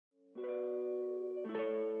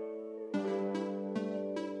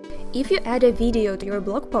If you add a video to your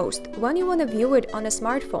blog post, when you want to view it on a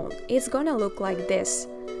smartphone, it's gonna look like this.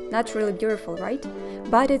 Not really beautiful, right?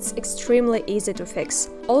 But it's extremely easy to fix.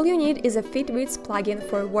 All you need is a Fit Width plugin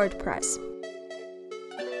for WordPress.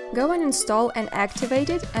 Go and install and activate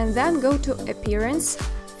it, and then go to Appearance,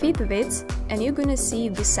 Fit Width, and you're gonna see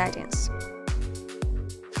the settings.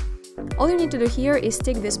 All you need to do here is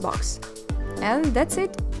tick this box. And that's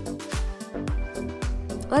it.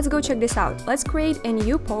 Let's go check this out. Let's create a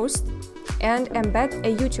new post and embed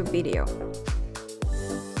a YouTube video.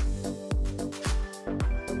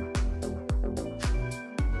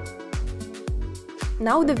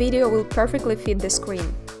 Now the video will perfectly fit the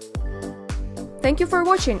screen. Thank you for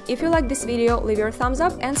watching. If you like this video, leave your thumbs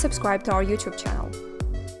up and subscribe to our YouTube channel.